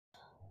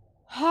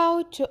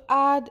How to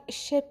add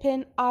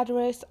shipping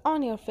address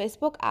on your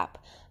Facebook app.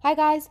 Hi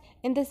guys,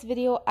 in this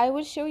video I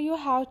will show you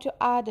how to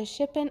add a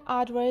shipping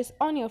address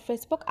on your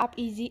Facebook app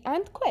easy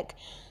and quick.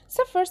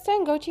 So first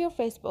thing, go to your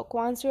Facebook.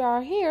 Once you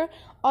are here,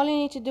 all you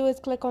need to do is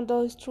click on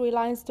those three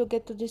lines to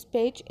get to this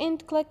page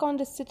and click on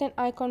the setting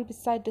icon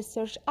beside the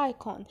search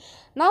icon.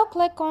 Now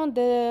click on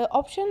the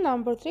option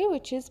number 3,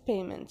 which is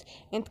payment,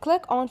 and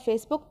click on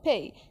Facebook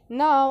Pay.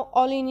 Now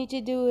all you need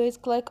to do is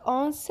click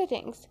on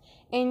settings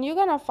and you're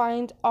gonna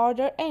find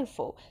order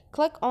info.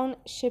 Click on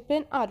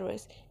shipping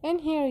address and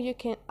here you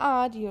can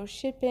add your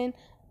shipping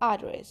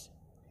address.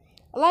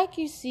 Like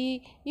you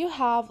see, you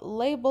have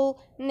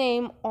label,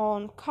 name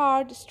on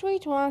card,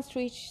 street 1,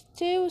 street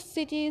 2,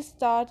 city,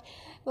 start,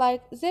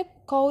 like zip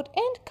code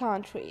and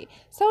country.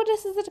 So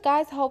this is it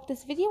guys. Hope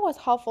this video was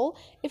helpful.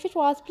 If it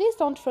was, please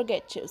don't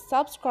forget to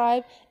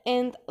subscribe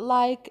and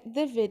like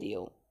the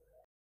video.